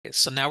Okay,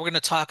 so now we're going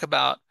to talk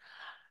about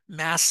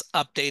mass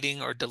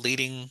updating or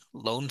deleting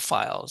loan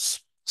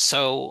files.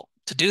 So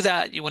to do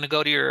that, you want to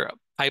go to your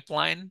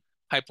pipeline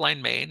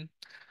main.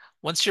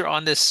 Once you're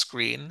on this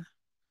screen,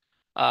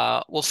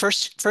 well,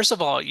 first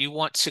of all, you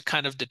want to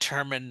kind of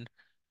determine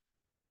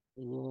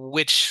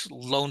which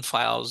loan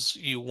files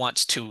you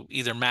want to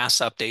either mass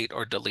update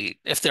or delete.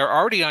 If they're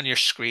already on your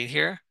screen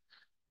here,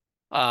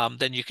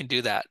 then you can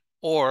do that.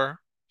 Or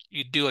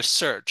you do a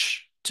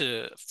search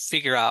to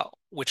figure out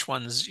which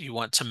ones you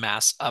want to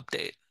mass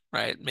update,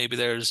 right? Maybe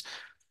there's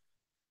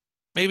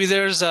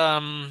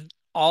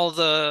all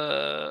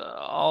the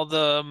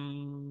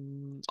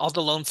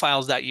loan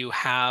files that you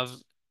have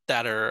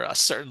that are a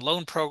certain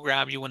loan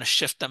program, you want to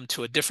shift them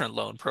to a different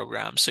loan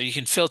program. So you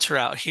can filter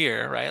out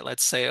here, right?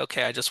 Let's say,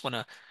 okay, I just want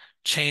to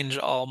change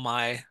all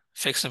my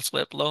fix and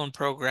flip loan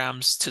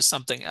programs to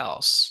something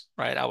else,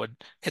 right? I would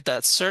hit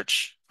that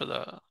search for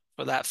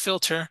that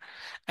filter,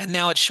 and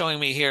now it's showing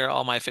me here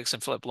all my fix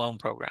and flip loan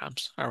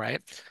programs. All right.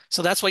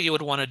 So that's what you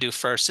would want to do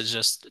first is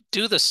just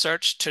do the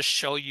search to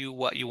show you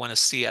what you want to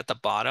see at the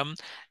bottom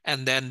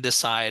and then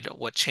decide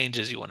what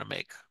changes you want to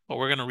make. But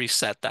we're going to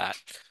reset that.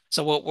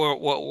 So what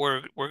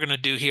we're going to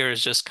do here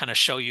is just kind of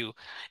show you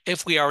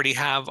if we already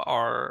have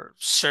our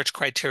search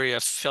criteria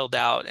filled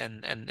out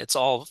and it's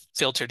all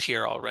filtered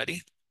here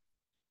already.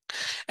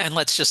 And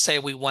let's just say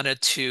we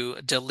wanted to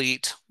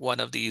delete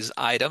one of these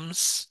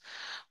items.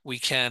 We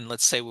can,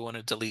 let's say we want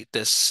to delete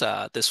this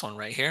one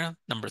right here,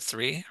 number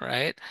 3,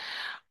 right?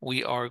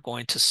 We are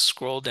going to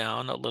scroll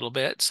down a little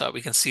bit so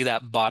we can see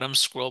that bottom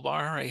scroll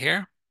bar right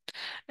here.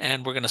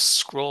 And we're going to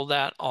scroll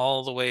that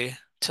all the way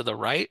to the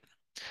right.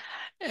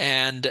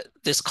 And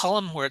this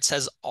column where it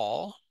says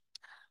all,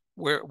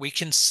 where we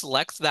can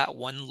select that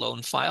one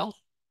loan file.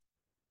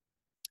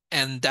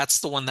 And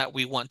that's the one that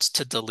we want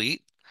to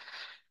delete.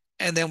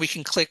 And then we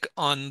can click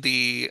on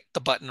the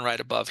button right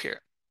above here.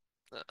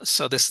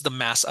 So this is the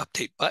mass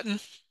update button.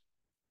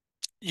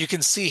 You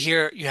can see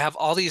here, you have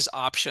all these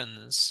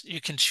options.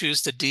 You can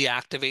choose to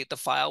deactivate the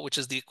file, which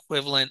is the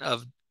equivalent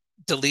of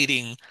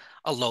deleting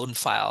a loan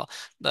file.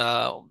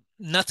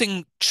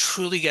 Nothing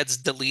truly gets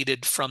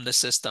deleted from the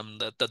system.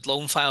 The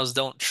loan files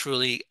don't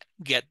truly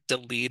get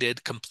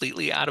deleted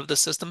completely out of the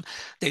system.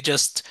 They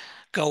just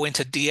go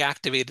into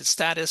deactivated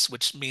status,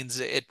 which means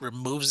it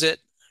removes it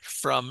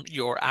from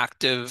your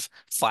active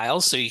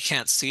files so you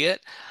can't see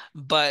it.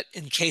 But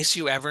in case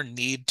you ever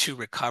need to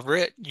recover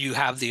it, you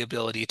have the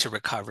ability to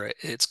recover it.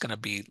 It's going to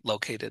be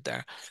located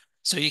there.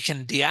 So you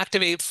can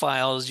deactivate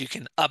files, you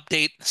can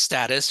update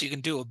status, you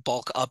can do a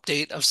bulk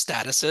update of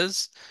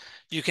statuses,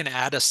 you can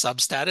add a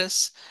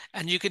substatus,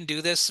 and you can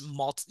do this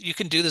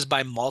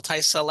by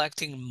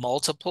multi-selecting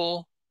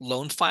multiple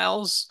loan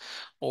files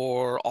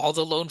or all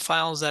the loan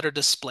files that are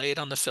displayed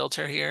on the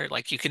filter here.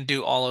 Like you can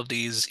do all of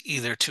these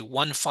either to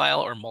one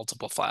file or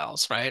multiple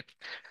files, right?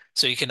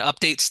 So you can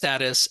update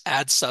status,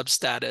 add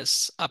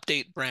substatus,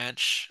 update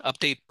branch,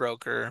 update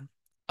broker,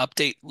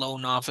 update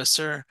loan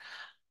officer,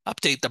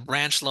 update the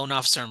branch loan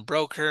officer and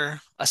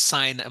broker,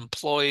 assign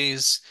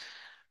employees,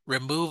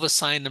 remove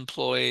assigned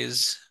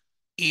employees,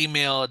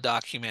 email a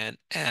document,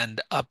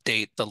 and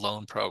update the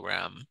loan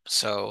program.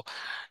 So,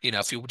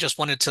 if you just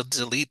wanted to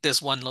delete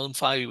this one loan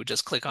file, you would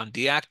just click on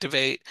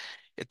deactivate.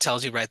 It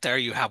tells you right there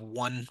you have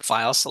one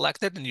file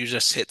selected, and you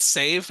just hit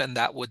save, and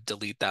that would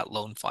delete that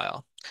loan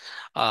file.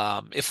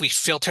 If we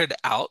filtered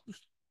out,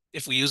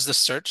 if we use the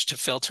search to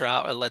filter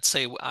out, or let's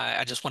say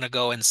I just want to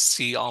go and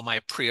see all my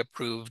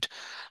pre-approved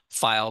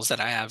files that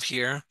I have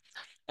here,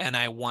 and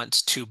I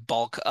want to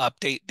bulk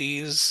update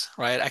these,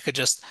 right?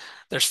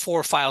 There's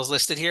 4 files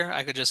listed here.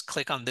 I could just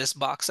click on this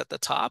box at the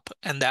top,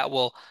 and that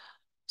will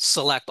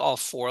select all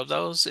 4 of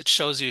those. It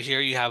shows you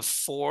here you have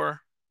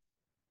 4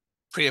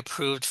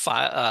 pre-approved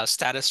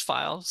status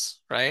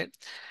files, right?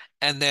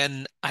 And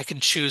then I can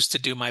choose to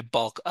do my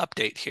bulk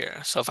update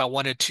here. So if I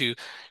wanted to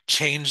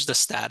change the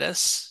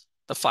status,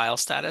 the file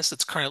status,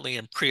 it's currently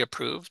in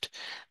pre-approved.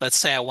 Let's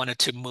say I wanted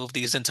to move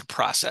these into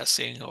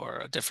processing or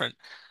a different,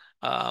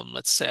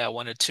 let's say I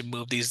wanted to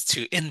move these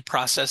to in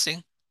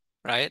processing,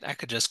 right? I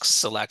could just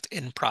select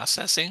in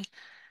processing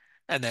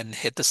and then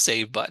hit the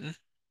save button.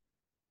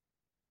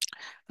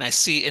 And I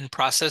see in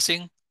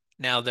processing,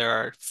 now there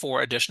are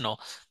 4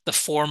 additional. The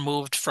 4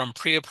 moved from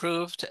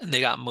pre-approved and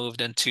they got moved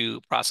into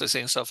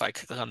processing. So if I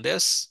click on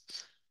this,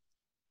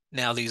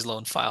 now these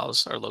loan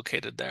files are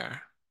located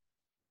there.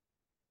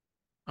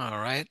 All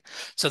right.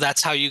 So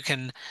that's how you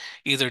can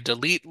either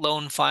delete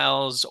loan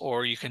files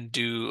or you can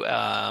do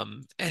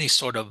any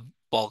sort of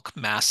bulk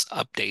mass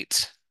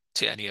update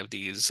to any of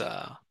these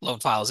loan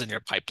files in your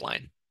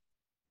pipeline.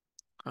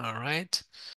 All right.